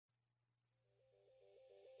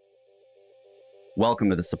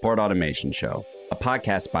Welcome to the Support Automation Show, a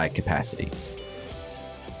podcast by Capacity.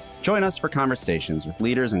 Join us for conversations with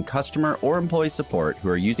leaders in customer or employee support who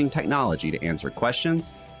are using technology to answer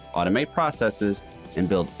questions, automate processes, and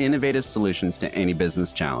build innovative solutions to any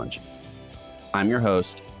business challenge. I'm your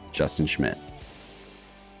host, Justin Schmidt.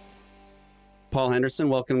 Paul Henderson,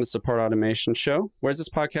 welcome to the Support Automation Show. Where does this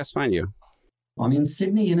podcast find you? I'm in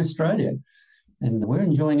Sydney in Australia, and we're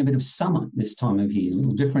enjoying a bit of summer this time of year, a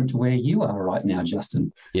little different to where you are right now,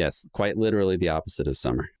 Justin. Yes, quite literally the opposite of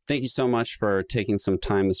summer. Thank you so much for taking some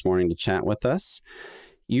time this morning to chat with us.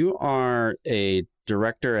 You are a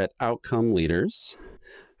director at Outcome Leaders.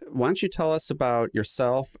 Why don't you tell us about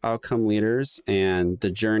yourself, Outcome Leaders, and the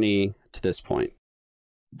journey to this point?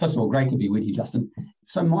 First of all, great to be with you, Justin.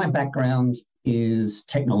 So my background is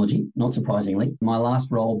technology, not surprisingly. My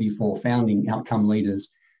last role before founding Outcome Leaders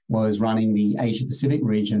was running the Asia Pacific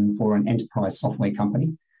region for an enterprise software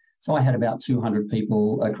company. So I had about 200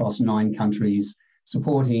 people across 9 countries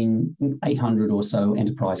supporting 800 or so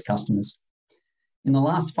enterprise customers. In the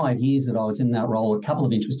last 5 years that I was in that role, a couple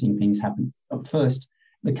of interesting things happened. First,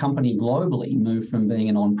 the company globally moved from being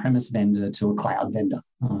an on-premise vendor to a cloud vendor,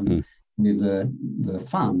 with the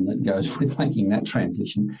fun that goes with making that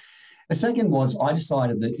transition. The second was I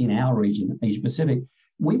decided that in our region, Asia Pacific,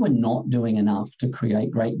 we were not doing enough to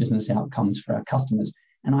create great business outcomes for our customers.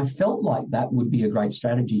 And I felt like that would be a great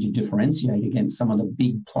strategy to differentiate against some of the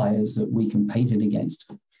big players that we competed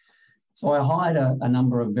against. So I hired a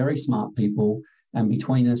number of very smart people, and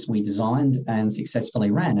between us, we designed and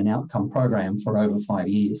successfully ran an outcome program for over 5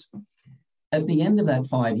 years. At the end of that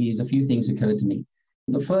 5 years, a few things occurred to me.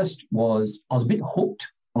 The first was I was a bit hooked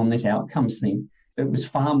on this outcomes thing. It was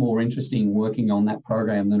far more interesting working on that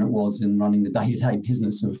program than it was in running the day-to-day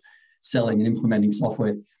business of selling and implementing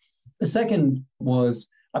software. The second was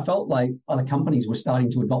I felt like other companies were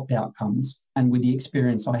starting to adopt outcomes, and with the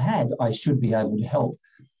experience I had, I should be able to help.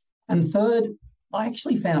 And third, I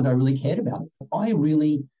actually found I really cared about it. I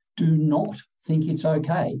really do not think it's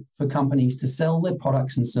okay for companies to sell their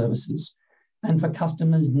products and services and for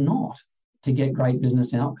customers not to get great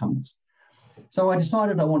business outcomes. So I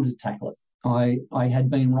decided I wanted to tackle it. I had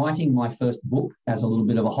been writing my first book as a little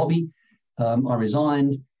bit of a hobby. I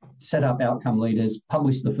resigned, set up Outcome Leaders,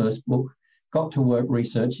 published the first book, got to work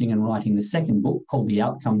researching and writing the second book called The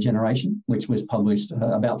Outcome Generation, which was published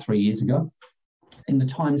about 3 years ago. In the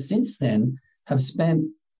time since then, have spent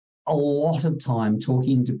a lot of time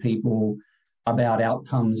talking to people about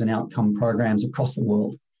outcomes and outcome programs across the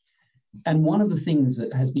world. And one of the things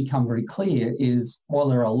that has become very clear is while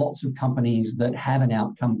there are lots of companies that have an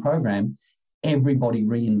outcome program, everybody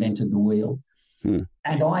reinvented the wheel. And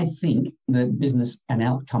I think that business and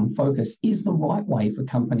outcome focus is the right way for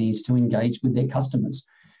companies to engage with their customers.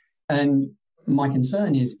 And my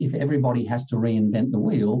concern is if everybody has to reinvent the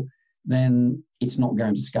wheel, then it's not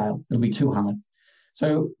going to scale. It'll be too hard.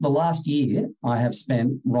 So the last year I have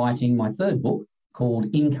spent writing my third book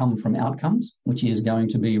called Income from Outcomes, which is going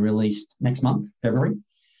to be released next month, February.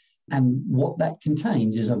 And what that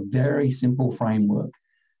contains is a very simple framework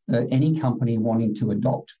that any company wanting to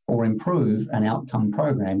adopt or improve an outcome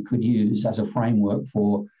program could use as a framework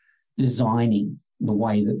for designing the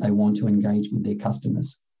way that they want to engage with their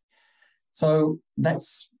customers. So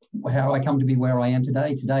that's how I come to be where I am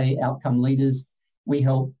today. Today, Outcome Leaders, we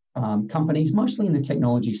help companies, mostly in the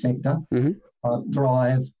technology sector,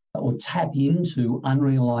 drive or tap into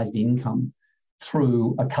unrealized income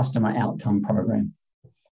through a customer outcome program.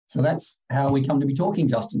 So that's how we come to be talking,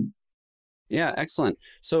 Justin. Yeah, excellent.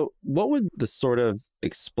 So what would the sort of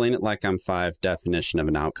explain it like I'm 5 definition of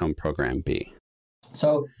an outcome program be?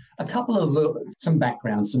 So a couple of some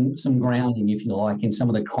background, some grounding, if you like, in some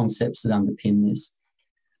of the concepts that underpin this.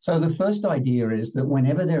 So the first idea is that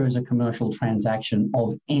whenever there is a commercial transaction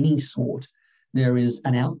of any sort, there is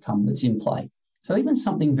an outcome that's in play. So even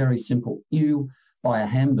something very simple, you buy a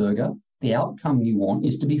hamburger, the outcome you want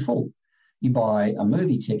is to be full. You buy a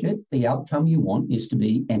movie ticket, the outcome you want is to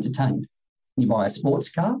be entertained. You buy a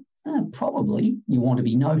sports car, probably you want to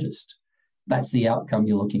be noticed. That's the outcome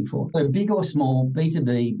you're looking for. So big or small,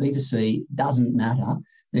 B2B, B2C, doesn't matter.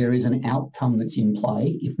 There is an outcome that's in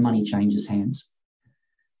play if money changes hands.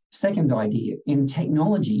 Second idea, in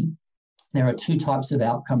technology, there are 2 types of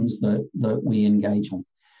outcomes that we engage on.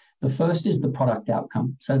 The first is the product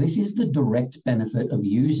outcome. So this is the direct benefit of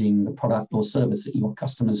using the product or service that your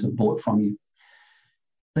customers have bought from you.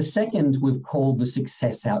 The second we've called the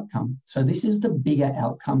success outcome. So this is the bigger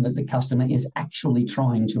outcome that the customer is actually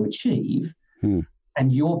trying to achieve.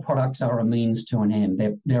 And your products are a means to an end.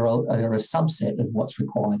 They're a subset of what's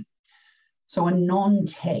required. So a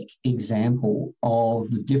non-tech example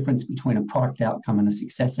of the difference between a product outcome and a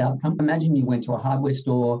success outcome. Imagine you went to a hardware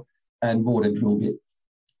store and bought a drill bit.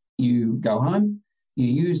 You go home, you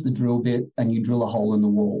use the drill bit and you drill a hole in the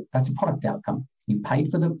wall. That's a product outcome. You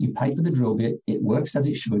paid for the drill bit. It works as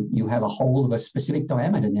it should. You have a hole of a specific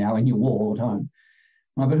diameter now in your wall at home.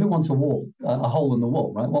 Right, but who wants a hole in the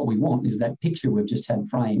wall, right? What we want is that picture we've just had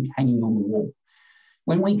framed hanging on the wall.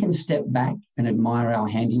 When we can step back and admire our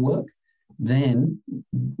handiwork, then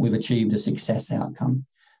we've achieved a success outcome.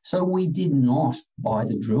 So we did not buy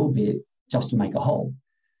the drill bit just to make a hole.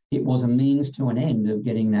 It was a means to an end of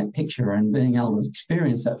getting that picture and being able to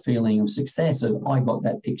experience that feeling of success of, I got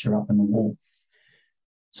that picture up in the wall.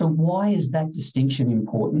 So why is that distinction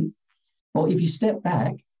important? Well, if you step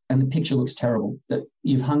back and the picture looks terrible, that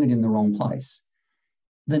you've hung it in the wrong place,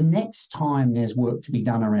 the next time there's work to be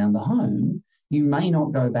done around the home, you may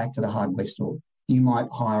not go back to the hardware store. You might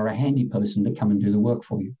hire a handy person to come and do the work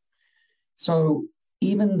for you. So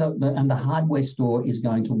even the hardware store is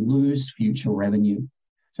going to lose future revenue.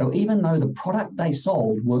 So even though the product they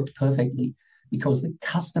sold worked perfectly, because the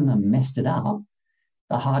customer messed it up,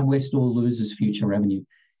 the hardware store loses future revenue.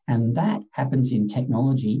 And that happens in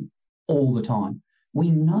technology all the time.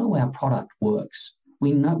 We know our product works.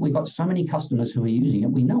 We know we've got so many customers who are using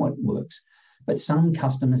it. We know it works, but some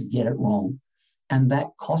customers get it wrong. And that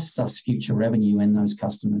costs us future revenue in those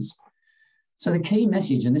customers. So the key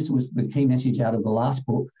message, and this was the key message out of the last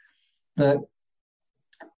book, that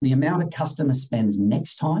the amount a customer spends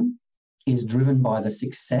next time is driven by the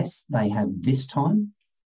success they have this time.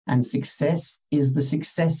 And success is the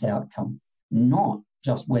success outcome, not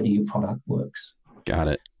just whether your product works. Got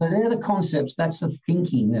it. So they're the concepts, that's the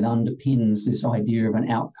thinking that underpins this idea of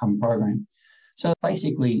an outcome program. So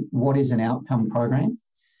basically, what is an outcome program?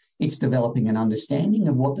 It's developing an understanding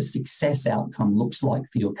of what the success outcome looks like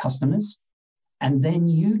for your customers. And then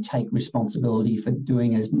you take responsibility for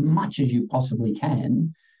doing as much as you possibly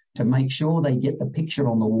can to make sure they get the picture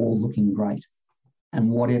on the wall looking great.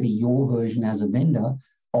 And whatever your version as a vendor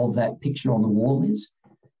of that picture on the wall is,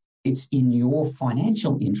 it's in your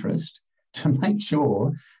financial interest to make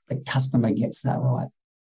sure the customer gets that right.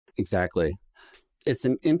 Exactly. It's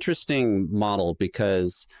an interesting model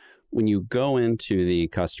because when you go into the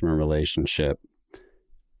customer relationship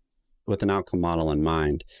with an outcome model in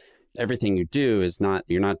mind, everything you do is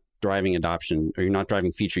you're not driving adoption, or you're not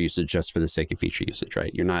driving feature usage just for the sake of feature usage,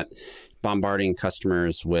 right? You're not bombarding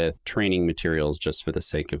customers with training materials just for the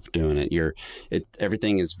sake of doing it.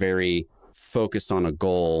 Everything is very focused on a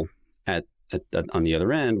goal on the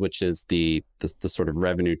other end, which is the sort of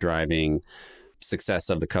revenue driving success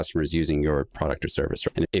of the customers using your product or service.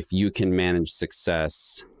 And if you can manage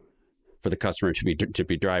success for the customer to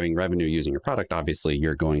be driving revenue using your product, obviously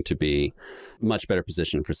you're going to be much better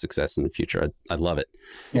positioned for success in the future. I love it.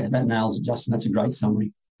 Yeah, that nails it, Justin. That's a great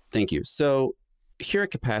summary. Thank you. So here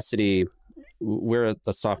at Capacity, we're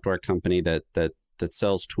a software company that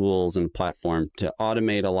sells tools and platform to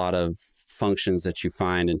automate a lot of functions that you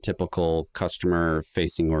find in typical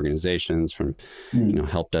customer-facing organizations, from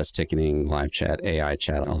help desk ticketing, live chat, AI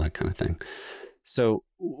chat, all that kind of thing. So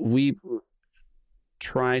we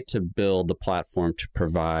try to build the platform to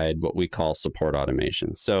provide what we call support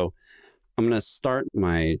automation. So I'm going to start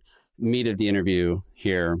my meat of the interview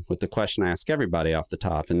here with the question I ask everybody off the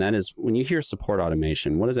top, and that is, when you hear support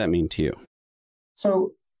automation, what does that mean to you?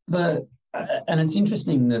 So and it's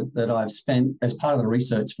interesting that I've spent, as part of the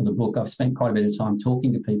research for the book, I've spent quite a bit of time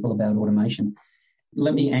talking to people about automation.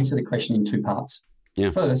 Let me answer the question in two parts. Yeah.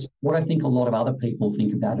 First, what I think a lot of other people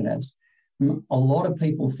think about it as. A lot of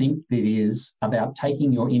people think that it is about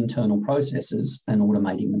taking your internal processes and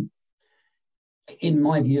automating them. In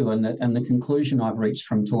my view, and the conclusion I've reached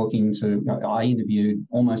from talking to, I interviewed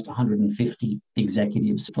almost 150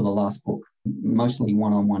 executives for the last book, mostly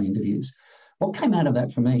one-on-one interviews. What came out of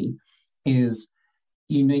that for me is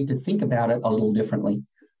you need to think about it a little differently.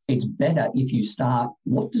 It's better if you start,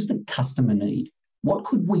 what does the customer need? What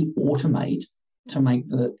could we automate to make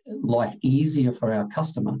the life easier for our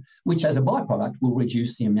customer, which as a byproduct will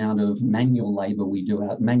reduce the amount of manual labor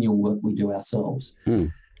manual work we do ourselves.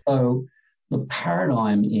 So the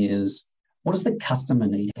paradigm is, what does the customer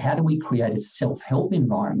need? How do we create a self-help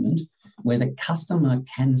environment where the customer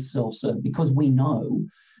can self-serve? Because we know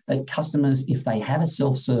that customers, if they have a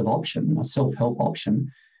self-serve option, a self-help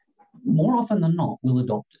option, more often than not will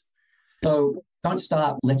adopt it. So don't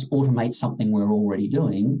start, let's automate something we're already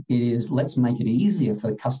doing. It is, let's make it easier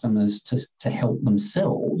for customers to help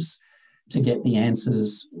themselves to get the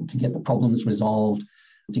answers, to get the problems resolved,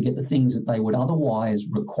 to get the things that they would otherwise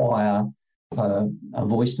require a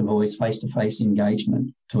voice-to-voice, face-to-face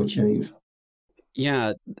engagement to achieve.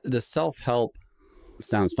 Yeah, the self-help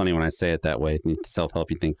sounds funny when I say it that way. Self-help,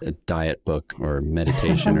 you think a diet book or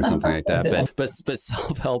meditation or something like that. But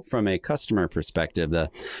self-help from a customer perspective, the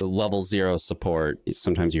level zero support,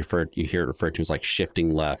 sometimes you hear it referred to as like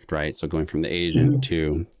shifting left, right? So going from the agent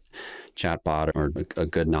to chatbot or a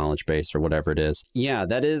good knowledge base or whatever it is. Yeah,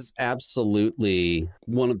 that is absolutely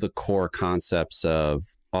one of the core concepts of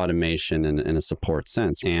automation in a support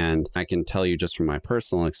sense. And I can tell you just from my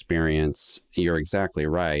personal experience, you're exactly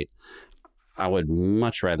right. I would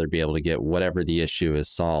much rather be able to get whatever the issue is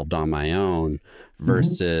solved on my own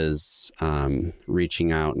versus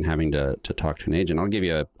reaching out and having to talk to an agent. I'll give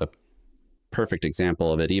you a perfect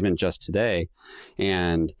example of it, even just today.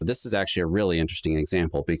 And this is actually a really interesting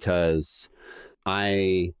example because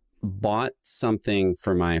I bought something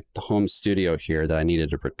for my home studio here that I needed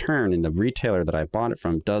to return. And the retailer that I bought it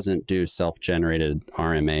from doesn't do self-generated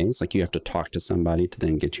RMAs. Like you have to talk to somebody to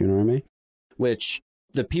then get you an RMA, which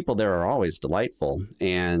the people there are always delightful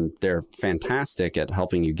and they're fantastic at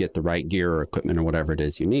helping you get the right gear or equipment or whatever it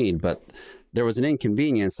is you need. But there was an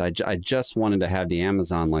inconvenience. I just wanted to have the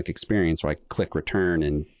Amazon-like experience where I click return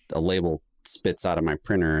and a label spits out of my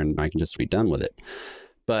printer and I can just be done with it.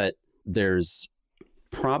 But there's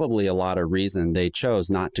probably a lot of reason they chose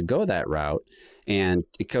not to go that route. And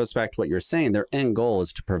it goes back to what you're saying. Their end goal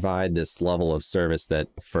is to provide this level of service that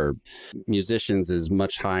for musicians is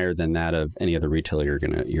much higher than that of any other retailer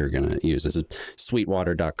you're gonna use. This is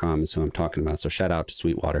Sweetwater.com is who I'm talking about. So shout out to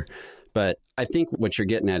Sweetwater. But I think what you're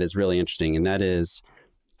getting at is really interesting. And that is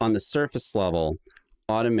on the surface level,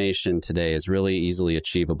 automation today is really easily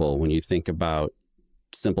achievable when you think about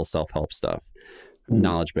simple self-help stuff,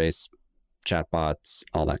 knowledge base, chatbots,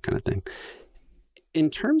 all that kind of thing. In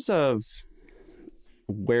terms of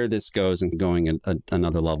where this goes and going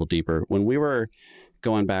another level deeper, when we were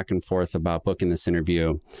going back and forth about booking this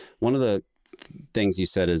interview, one of the things you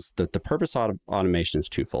said is that the purpose of automation is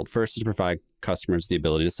twofold. First is to provide customers the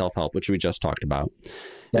ability to self-help, which we just talked about.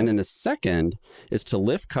 And then the second is to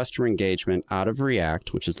lift customer engagement out of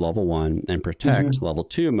react, which is level 1, and protect level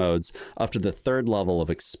 2 modes up to the third level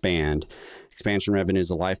of expand. Expansion revenue is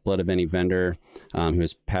the lifeblood of any vendor who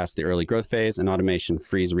has passed the early growth phase, and automation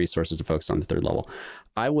frees resources to focus on the third level.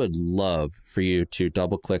 I would love for you to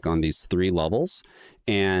double click on these 3 levels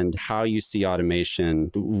and how you see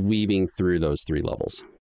automation weaving through those 3 levels.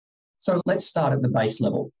 So let's start at the base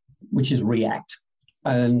level, which is React.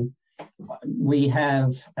 And we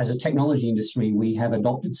have, as a technology industry, we have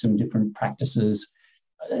adopted some different practices.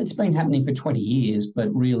 It's been happening for 20 years,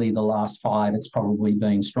 but really the last 5, it's probably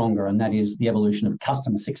been stronger. And that is the evolution of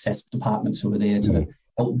customer success departments who are there to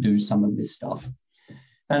help do some of this stuff.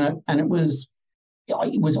 And it was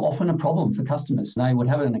often a problem for customers. They would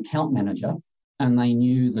have an account manager and they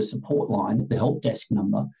knew the support line, the help desk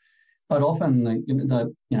number, but often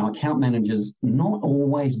the account manager's not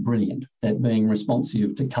always brilliant at being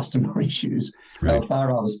responsive to customer issues. Right. They were far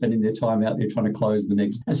rather spending their time out there trying to close the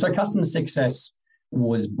next. And so customer success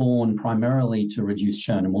was born primarily to reduce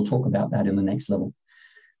churn, and we'll talk about that in the next level.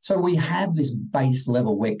 So we have this base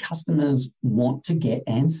level where customers want to get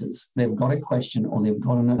answers. They've got a question or they've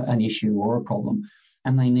got an issue or a problem,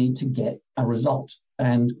 and they need to get a result.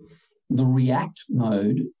 And the React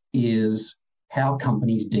mode is how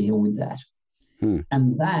companies deal with that.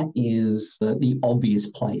 And that is the obvious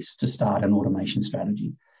place to start an automation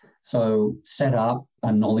strategy. So set up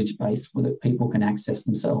a knowledge base so that people can access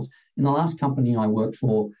themselves. In the last company I worked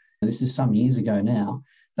for, this is some years ago now,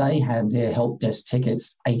 they had their help desk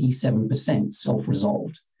tickets 87%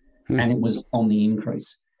 self-resolved, and it was on the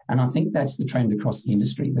increase. And I think that's the trend across the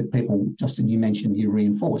industry that people, Justin, you mentioned, you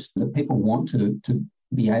reinforced, that people want to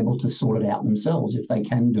be able to sort it out themselves if they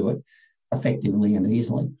can do it effectively and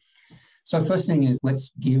easily. So first thing is,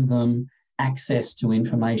 let's give them access to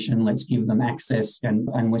information. Let's give them access.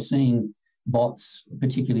 And we're seeing bots,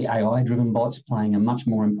 particularly AI-driven bots, playing a much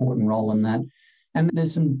more important role in that. And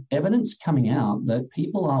there's some evidence coming out that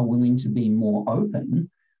people are willing to be more open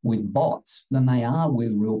with bots than they are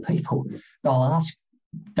with real people. They'll ask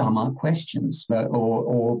dumber questions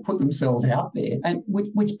or put themselves out there, and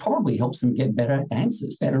which probably helps them get better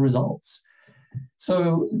answers, better results.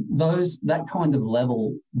 So that kind of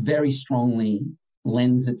level very strongly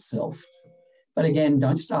lends itself. But again,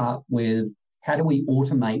 don't start with how do we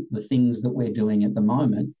automate the things that we're doing at the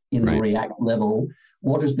moment in the React level.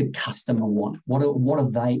 What does the customer want?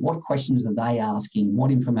 What questions are they asking?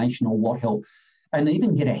 What information or what help? And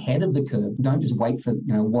even get ahead of the curve. Don't just wait for,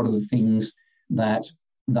 what are the things that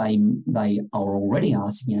they are already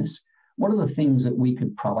asking us? What are the things that we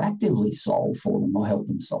could proactively solve for them or help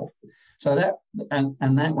them solve? So that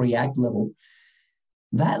React level.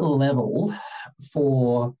 That level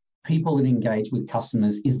for people that engage with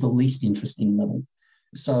customers is the least interesting level.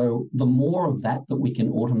 So the more of that we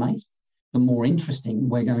can automate, the more interesting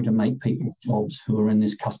we're going to make people's jobs who are in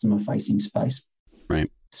this customer-facing space. Right.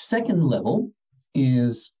 Second level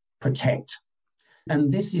is protect.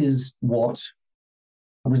 And this is what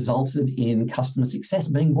resulted in customer success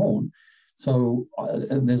being born. So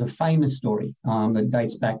there's a famous story that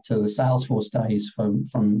dates back to the Salesforce days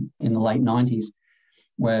from in the late 90s,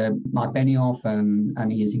 where Mark Benioff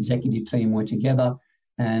and his executive team were together,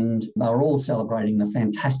 and they were all celebrating the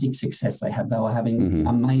fantastic success they had. They were having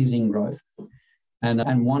amazing growth.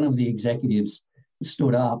 And one of the executives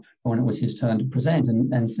stood up when it was his turn to present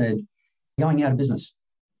and said, "Going out of business."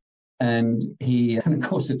 And of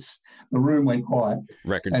course, the room went quiet.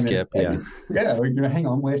 Record skip, yeah. Hang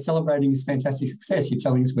on, we're celebrating this fantastic success. You're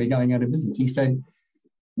telling us we're going out of business. He said,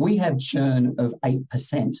 "We have churn of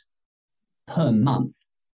 8% per month.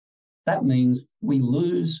 That means we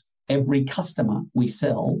lose every customer we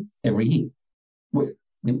sell every year.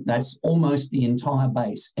 That's almost the entire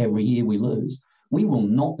base every year we lose. We will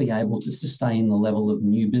not be able to sustain the level of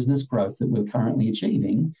new business growth that we're currently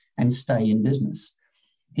achieving and stay in business."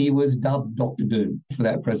 He was dubbed Dr. Doom for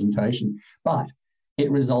that presentation, but it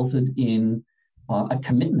resulted in a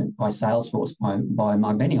commitment by Salesforce, by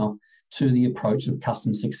Mark Benioff, to the approach of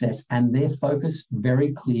customer success. And their focus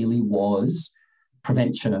very clearly was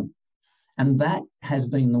prevent churn. And that has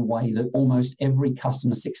been the way that almost every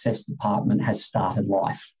customer success department has started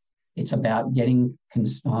life. It's about getting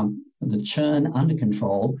the churn under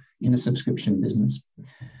control in a subscription business.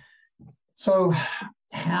 So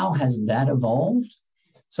how has that evolved?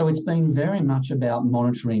 So it's been very much about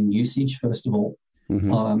monitoring usage, first of all.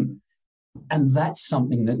 And that's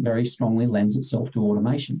something that very strongly lends itself to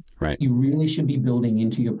automation. Right. You really should be building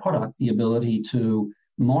into your product the ability to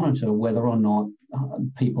monitor whether or not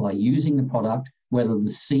people are using the product, whether the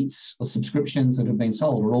seats or subscriptions that have been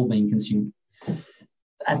sold are all being consumed.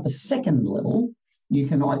 At the second level, you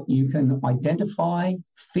can identify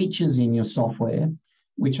features in your software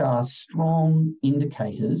which are strong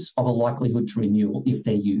indicators of a likelihood to renewal if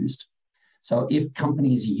they're used. So if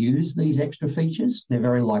companies use these extra features, they're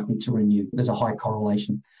very likely to renew. There's a high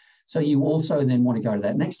correlation. So you also then want to go to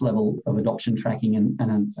that next level of adoption tracking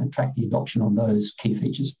and track the adoption of those key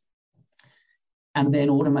features. And then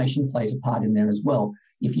automation plays a part in there as well.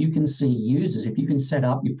 If you can see users, if you can set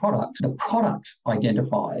up your products, the product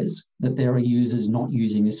identifies that there are users not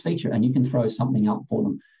using this feature, and you can throw something up for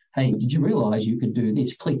them. Hey, did you realize you could do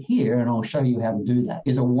this? Click here and I'll show you how to do that.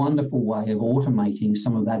 Is a wonderful way of automating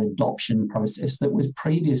some of that adoption process that was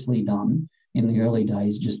previously done in the early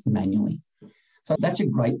days just manually. So that's a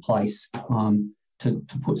great place to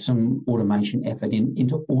put some automation effort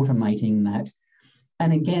into automating that.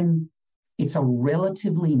 And again, it's a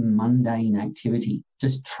relatively mundane activity,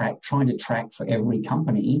 just trying to track for every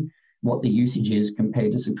company what the usage is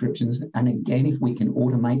compared to subscriptions. And again, if we can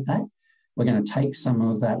automate that, we're going to take some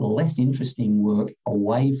of that less interesting work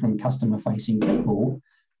away from customer-facing people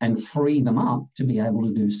and free them up to be able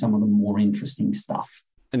to do some of the more interesting stuff.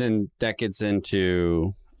 And then that gets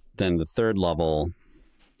into then the third level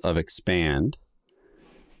of expand,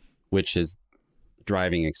 which is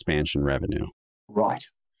driving expansion revenue. Right.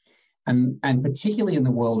 And particularly in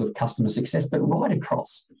the world of customer success, but right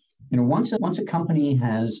across. Once a company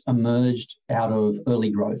has emerged out of early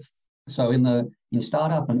growth, so in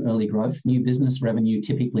startup and early growth, new business revenue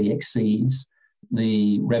typically exceeds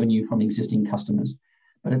the revenue from existing customers.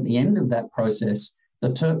 But at the end of that process,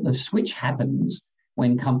 the switch happens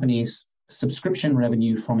when companies' subscription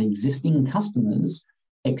revenue from existing customers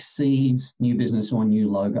exceeds new business or new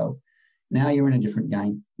logo. Now you're in a different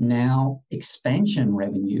game. Now expansion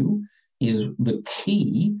revenue is the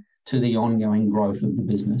key to the ongoing growth of the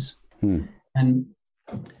business. And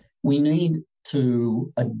we need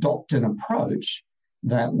to adopt an approach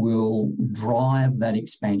that will drive that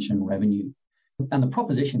expansion revenue. And the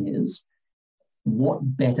proposition is, what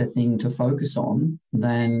better thing to focus on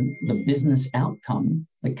than the business outcome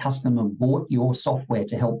the customer bought your software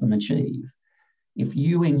to help them achieve? If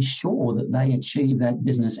you ensure that they achieve that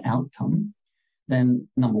business outcome, then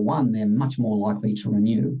number one, they're much more likely to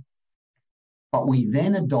renew. But we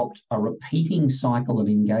then adopt a repeating cycle of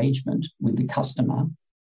engagement with the customer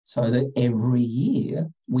so that every year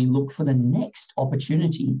we look for the next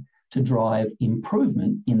opportunity to drive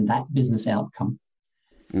improvement in that business outcome.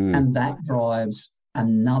 And that drives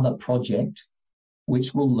another project,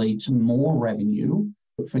 which will lead to more revenue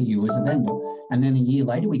for you as a vendor. And then a year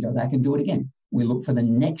later, we go back and do it again. We look for the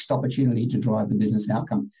next opportunity to drive the business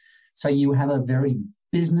outcome. So you have a very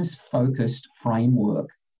business-focused framework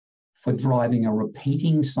for driving a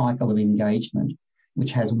repeating cycle of engagement,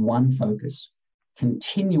 which has one focus: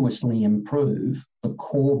 continuously improve the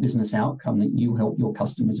core business outcome that you help your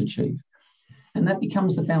customers achieve. And that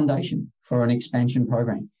becomes the foundation for an expansion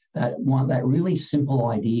program. That really simple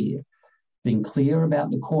idea, being clear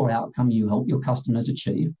about the core outcome you help your customers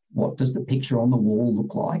achieve. What does the picture on the wall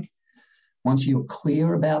look like? Once you're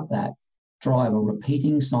clear about that, drive a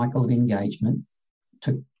repeating cycle of engagement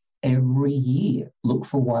to every year look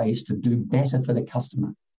for ways to do better for the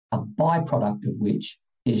customer, a byproduct of which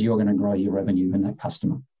is you're going to grow your revenue in that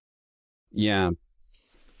customer. Yeah,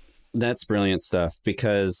 that's brilliant stuff,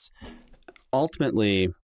 because ultimately,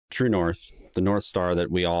 True North, the North Star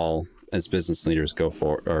that we all as business leaders go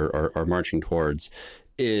for or are marching towards,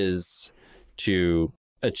 is to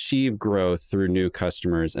achieve growth through new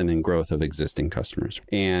customers and then growth of existing customers.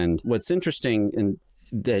 And what's interesting in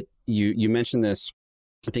that you mentioned this,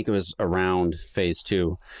 I think it was around phase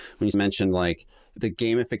 2, when you mentioned like the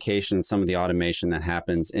gamification, some of the automation that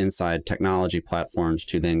happens inside technology platforms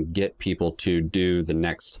to then get people to do the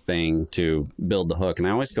next thing to build the hook. And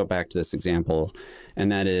I always go back to this example,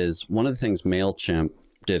 and that is one of the things MailChimp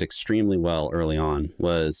did extremely well early on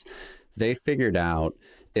was they figured out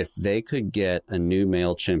if they could get a new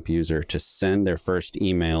MailChimp user to send their first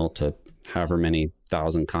email to however many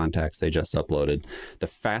thousand contacts they just uploaded, the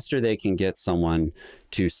faster they can get someone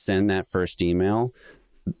to send that first email,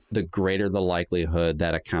 the greater the likelihood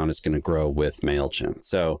that account is going to grow with MailChimp.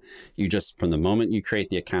 So you just, from the moment you create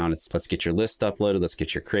the account, it's let's get your list uploaded, let's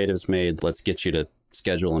get your creatives made, let's get you to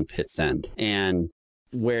schedule and hit send. And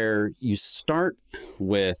where you start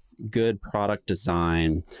with good product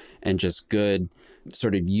design and just good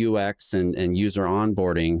sort of UX and user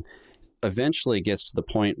onboarding, eventually gets to the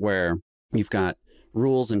point where you've got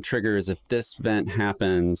rules and triggers. If this event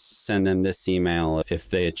happens, send them this email. If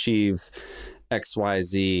they achieve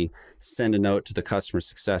XYZ, send a note to the customer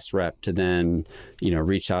success rep to then,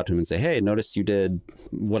 reach out to them and say, hey, notice you did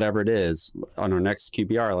whatever it is on our next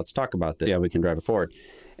QBR. Let's talk about this. Yeah, we can drive it forward.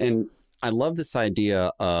 And I love this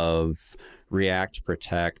idea of react,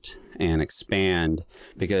 protect, and expand,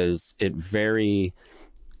 because it very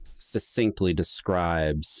succinctly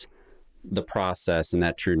describes the process and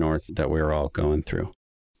that true north that we're all going through.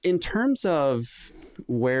 In terms of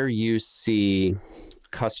where you see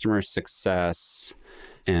customer success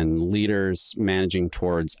and leaders managing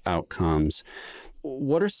towards outcomes,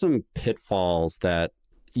 what are some pitfalls that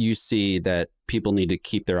you see that people need to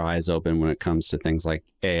keep their eyes open when it comes to things like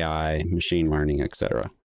AI, machine learning, et cetera?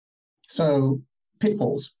 So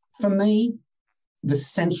pitfalls. For me, the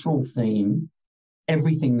central theme,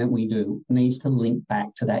 everything that we do needs to link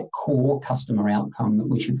back to that core customer outcome that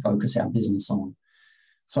we should focus our business on.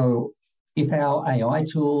 So if our AI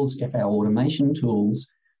tools, if our automation tools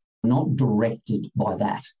are not directed by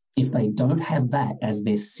that, if they don't have that as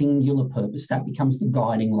their singular purpose, that becomes the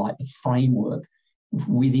guiding light, the framework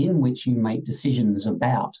within which you make decisions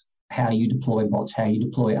about how you deploy bots, how you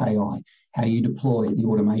deploy AI, how you deploy the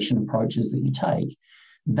automation approaches that you take.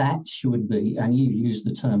 That should be, and you've used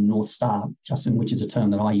the term North Star, Justin, which is a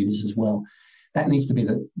term that I use as well. That needs to be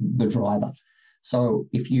the driver. So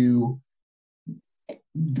if you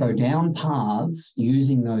go down paths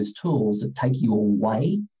using those tools that take you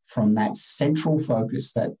away from that central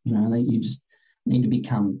focus that you just need to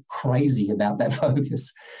become crazy about that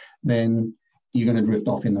focus, then you're going to drift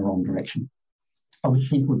off in the wrong direction. I would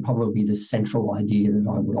think would probably be the central idea that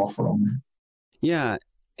I would offer on that. Yeah.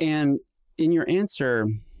 And in your answer,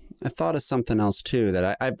 I thought of something else too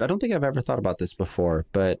that I don't think I've ever thought about this before,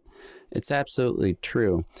 but it's absolutely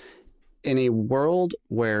true. In a world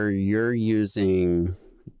where you're using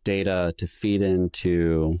data to feed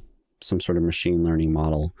into some sort of machine learning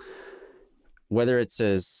model, whether it's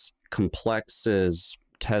as complex as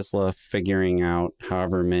Tesla figuring out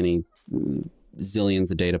however many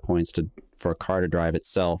zillions of data points for a car to drive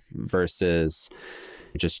itself versus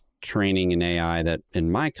just training an AI that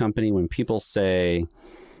in my company, when people say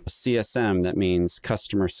CSM, that means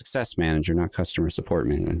customer success manager, not customer support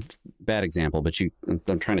manager. Bad example, but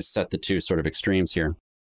I'm trying to set the two sort of extremes here.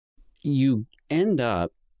 You end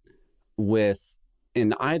up with,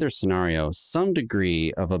 in either scenario, some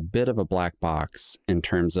degree of a bit of a black box in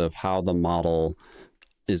terms of how the model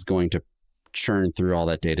is going to churn through all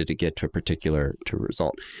that data to get to a particular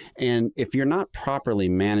result. And if you're not properly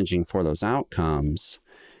managing for those outcomes,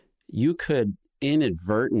 you could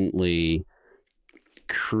inadvertently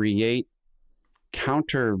create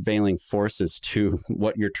countervailing forces to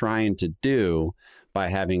what you're trying to do by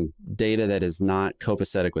having data that is not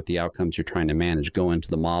copacetic with the outcomes you're trying to manage go into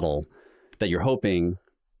the model that you're hoping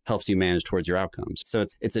helps you manage towards your outcomes. So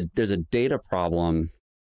there's a data problem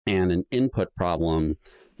and an input problem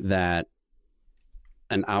that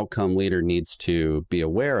an outcome leader needs to be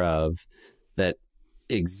aware of that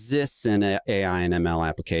exists in AI and ML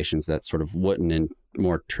applications that sort of wouldn't in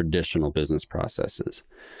more traditional business processes.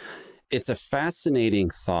 It's a fascinating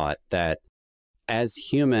thought that as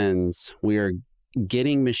humans, we are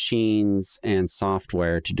getting machines and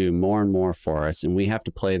software to do more and more for us, and we have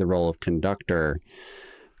to play the role of conductor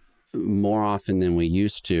more often than we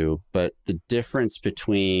used to. But the difference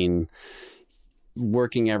between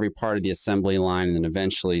working every part of the assembly line and then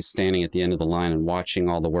eventually standing at the end of the line and watching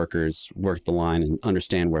all the workers work the line and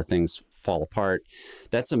understand where things fall apart,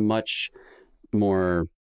 that's a much more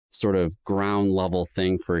sort of ground level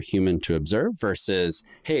thing for a human to observe versus,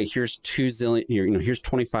 hey, here's here's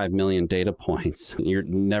 25 million data points. You're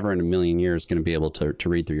never in a million years going to be able to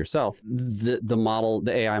read through yourself.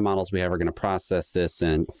 The AI models we have are going to process this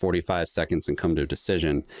in 45 seconds and come to a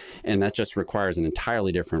decision. And that just requires an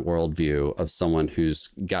entirely different worldview of someone who's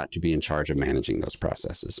got to be in charge of managing those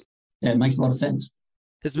processes. Yeah, it makes a lot of sense.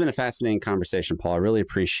 This has been a fascinating conversation, Paul. I really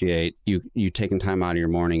appreciate you taking time out of your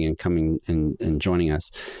morning and coming and joining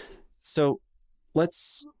us. So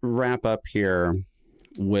let's wrap up here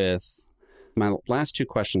with my last two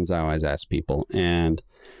questions I always ask people. And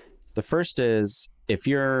the first is, if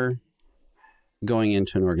you're going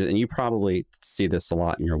into an organization, and you probably see this a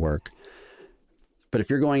lot in your work, but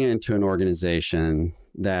if you're going into an organization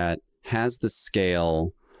that has the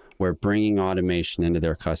scale where bringing automation into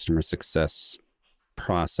their customer success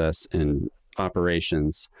process and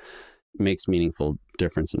operations makes meaningful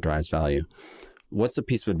difference and drives value, what's a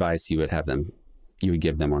piece of advice you would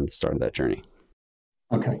give them on the start of that journey?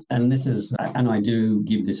 Okay, and I do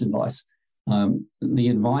give this advice. The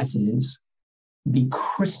advice is, be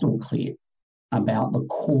crystal clear about the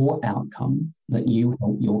core outcome that you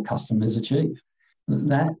help your customers achieve.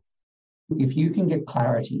 That if you can get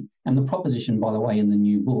clarity, and the proposition, by the way, in the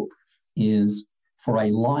new book is, for a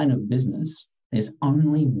line of business, there's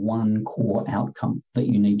only one core outcome that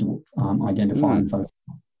you need to identify and focus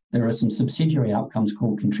on. There are some subsidiary outcomes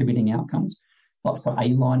called contributing outcomes, but for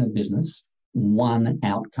a line of business, one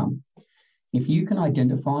outcome. If you can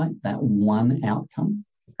identify that one outcome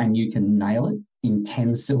and you can nail it in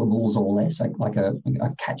 10 syllables or less, like a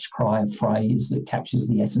catch cry phrase that captures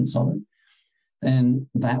the essence of it, then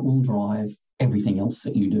that will drive everything else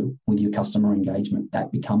that you do with your customer engagement. That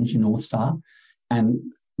becomes your North Star, and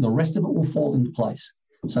the rest of it will fall into place.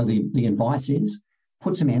 So the advice is,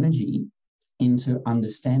 put some energy into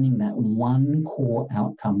understanding that one core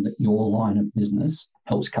outcome that your line of business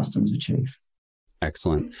helps customers achieve.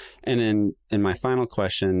 Excellent. And in my final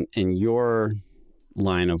question, in your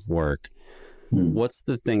line of work, what's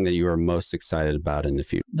the thing that you are most excited about in the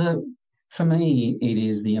future? For me, it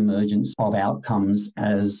is the emergence of outcomes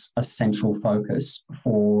as a central focus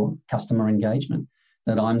for customer engagement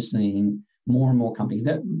that I'm seeing more and more companies.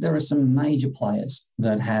 There are some major players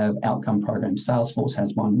that have outcome programs. Salesforce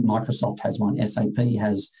has one, Microsoft has one, SAP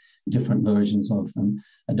has different versions of them.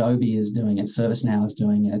 Adobe is doing it, ServiceNow is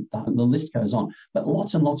doing it, the list goes on. But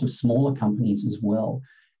lots and lots of smaller companies as well.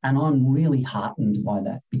 And I'm really heartened by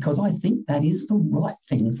that, because I think that is the right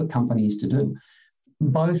thing for companies to do,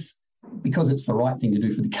 both because it's the right thing to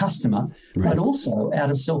do for the customer, right, but also out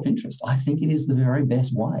of self-interest. I think it is the very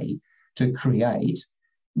best way to create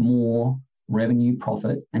more revenue,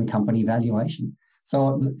 profit, and company valuation.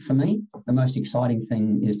 So for me, the most exciting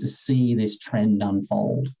thing is to see this trend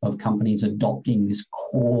unfold of companies adopting this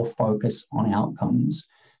core focus on outcomes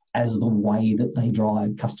as the way that they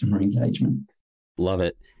drive customer engagement. Love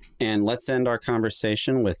it. And let's end our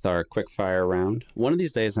conversation with our quick fire round. One of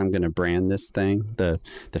these days, I'm going to brand this thing, the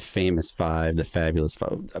famous five, the fabulous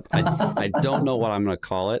five. I don't know what I'm going to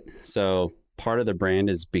call it. So part of the brand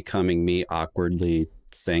is becoming me awkwardly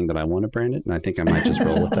saying that I want to brand it. And I think I might just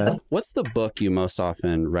roll with that. What's the book you most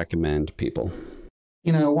often recommend people?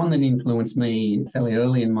 You know, one that influenced me fairly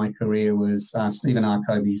early in my career was Stephen R.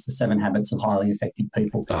 Covey's The 7 Habits of Highly Effective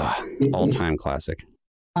People. All-time classic.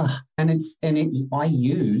 I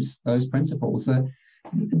use those principles.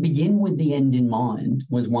 Begin with the end in mind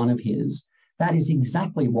was one of his. That is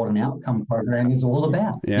exactly what an outcome program is all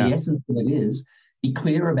about. Yeah. The essence of it is, be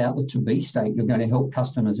clear about the to-be state you're going to help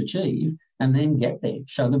customers achieve, and then get there.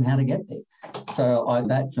 Show them how to get there. So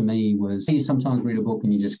that for me was, you sometimes read a book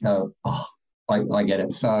and you just go, oh, I get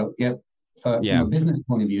it. So from a business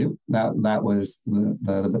point of view, that was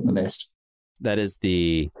the best. That is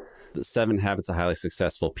the 7 Habits of Highly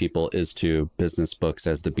Successful People is to business books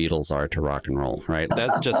as the Beatles are to rock and roll, right?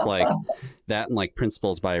 That's just like that, and like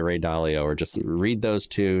Principles by Ray Dalio, or just read those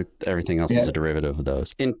two. Everything else is a derivative of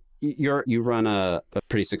those. In You run a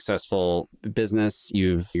pretty successful business.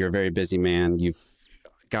 You're a very busy man. You've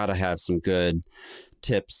got to have some good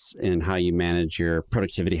tips in how you manage your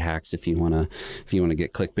productivity hacks if you want to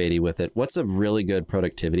get clickbaity with it. What's a really good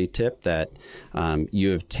productivity tip that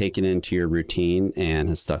you have taken into your routine and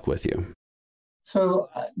has stuck with you? So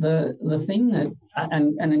the thing that,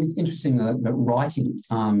 and interesting that writing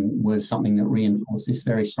was something that reinforced this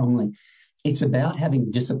very strongly. It's about having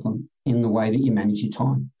discipline in the way that you manage your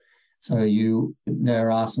time. So there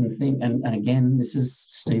are some things, and again, this is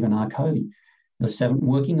Stephen R. Covey,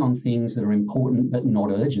 working on things that are important but not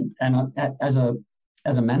urgent. And as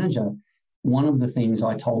a manager, one of the things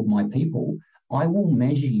I told my people, I will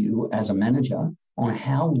measure you as a manager on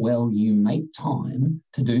how well you make time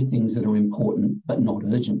to do things that are important but not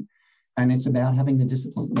urgent. And it's about having the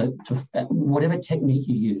discipline to whatever technique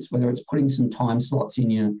you use, whether it's putting some time slots in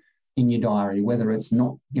your diary, whether it's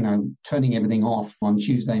not, turning everything off on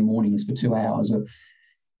Tuesday mornings for 2 hours.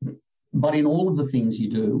 But in all of the things you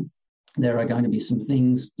do, there are going to be some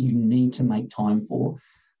things you need to make time for.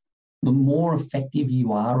 The more effective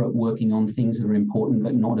you are at working on things that are important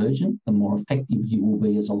but not urgent, the more effective you will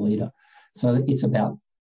be as a leader. So it's about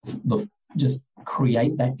just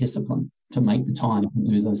create that discipline to make the time to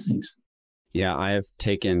do those things. Yeah, I have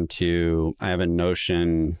a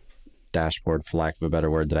Notion dashboard, for lack of a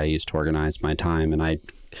better word, that I use to organize my time. And I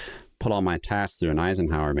put all my tasks through an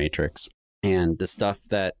Eisenhower matrix. And the stuff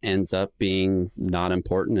that ends up being not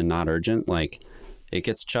important and not urgent, like, it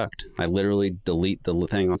gets chucked. I literally delete the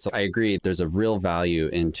thing. So I agree. There's a real value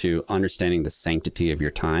into understanding the sanctity of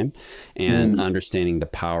your time and understanding the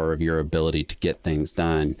power of your ability to get things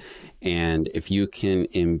done. And if you can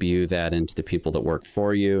imbue that into the people that work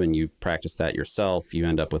for you and you practice that yourself, you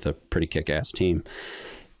end up with a pretty kick-ass team.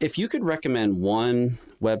 If you could recommend one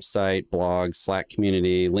website, blog, Slack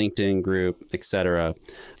community, LinkedIn group, etc.,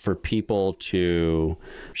 for people to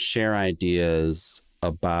share ideas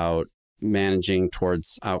about managing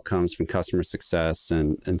towards outcomes from customer success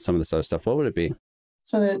and some of this other stuff, what would it be?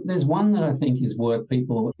 So there's one that I think is worth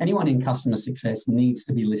anyone in customer success needs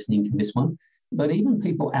to be listening to this one, but even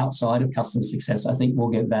people outside of customer success, I think will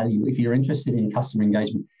get value. If you're interested in customer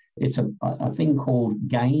engagement, it's a thing called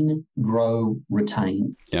Gain, Grow,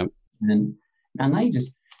 Retain. Yep. And they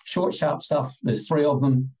just short, sharp stuff. There's 3 of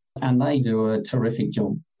them, and they do a terrific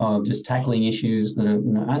job of just tackling issues that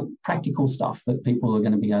are practical stuff that people are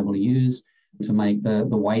going to be able to use to make the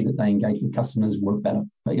way that they engage with customers work better.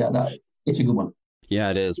 But yeah, it's a good one.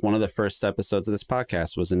 Yeah, it is. One of the first episodes of this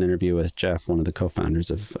podcast was an interview with Jeff, one of the co-founders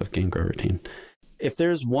of Gain, Grow, Retain. If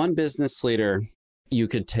there's one business leader you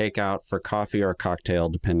could take out for coffee or a cocktail,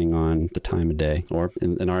 depending on the time of day, or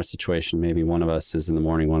in our situation, maybe one of us is in the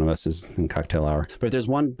morning, one of us is in cocktail hour. But if there's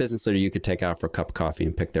one business leader you could take out for a cup of coffee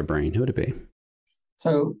and pick their brain, who would it be?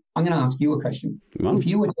 So I'm going to ask you a question. Well, if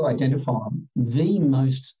you were to identify the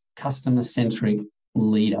most customer-centric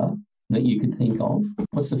leader that you could think of,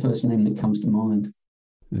 what's the first name that comes to mind?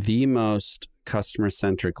 The most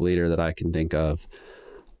customer-centric leader that I can think of,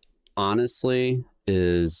 honestly,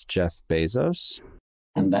 is Jeff Bezos.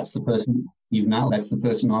 And that's the person you've nailed. That's the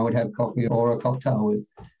person I would have coffee or a cocktail with.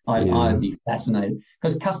 I'd be fascinated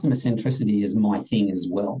because customer centricity is my thing as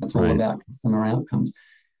well. It's all about customer outcomes.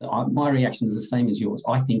 My reaction is the same as yours.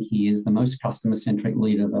 I think he is the most customer-centric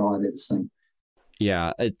leader that I've ever seen.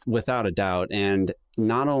 Yeah, it's without a doubt. And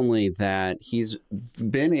not only that, he's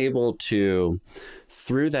been able to,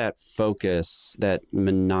 through that focus, that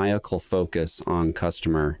maniacal focus on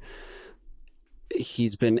customer,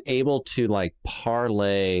 he's been able to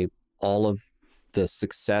parlay all of the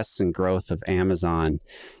success and growth of Amazon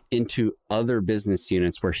into other business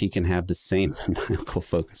units where he can have the same maniacal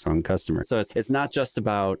focus on customers. So it's not just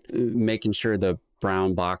about making sure the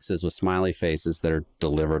brown boxes with smiley faces that are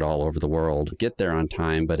delivered all over the world get there on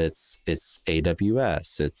time, but it's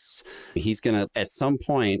AWS. He's gonna, at some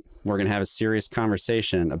point, we're gonna have a serious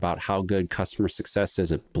conversation about how good customer success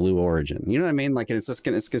is at Blue Origin. You know what I mean? It's just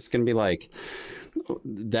gonna be like,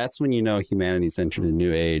 that's when you know humanity's entered a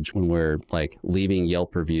new age, when we're leaving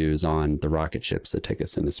Yelp reviews on the rocket ships that take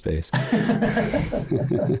us into space.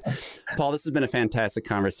 Paul, this has been a fantastic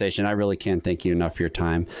conversation. I really can't thank you enough for your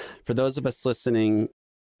time. For those of us listening,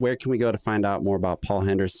 where can we go to find out more about Paul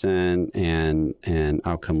Henderson and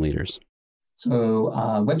Outcome Leaders? So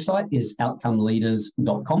website is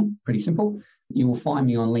outcomeleaders.com. Pretty simple. You will find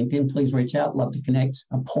me on LinkedIn. Please reach out. Love to connect.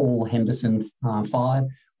 Paul Henderson 5.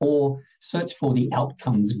 Or search for the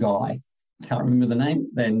Outcomes Guy. Can't remember the name.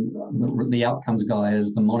 Then the Outcomes Guy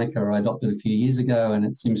is the moniker I adopted a few years ago, and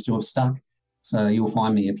it seems to have stuck. So you'll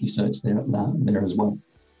find me if you search there as well.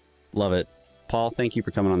 Love it. Paul, thank you for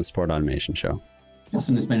coming on the Support Automation Show.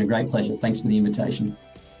 Justin, it's been a great pleasure. Thanks for the invitation.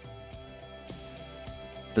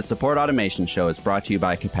 The Support Automation Show is brought to you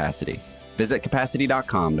by Capacity. Visit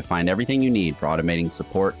capacity.com to find everything you need for automating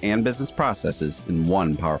support and business processes in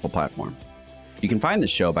one powerful platform. You can find the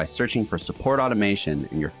show by searching for Support Automation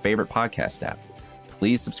in your favorite podcast app.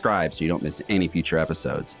 Please subscribe so you don't miss any future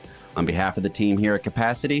episodes. On behalf of the team here at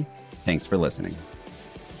Capacity, thanks for listening.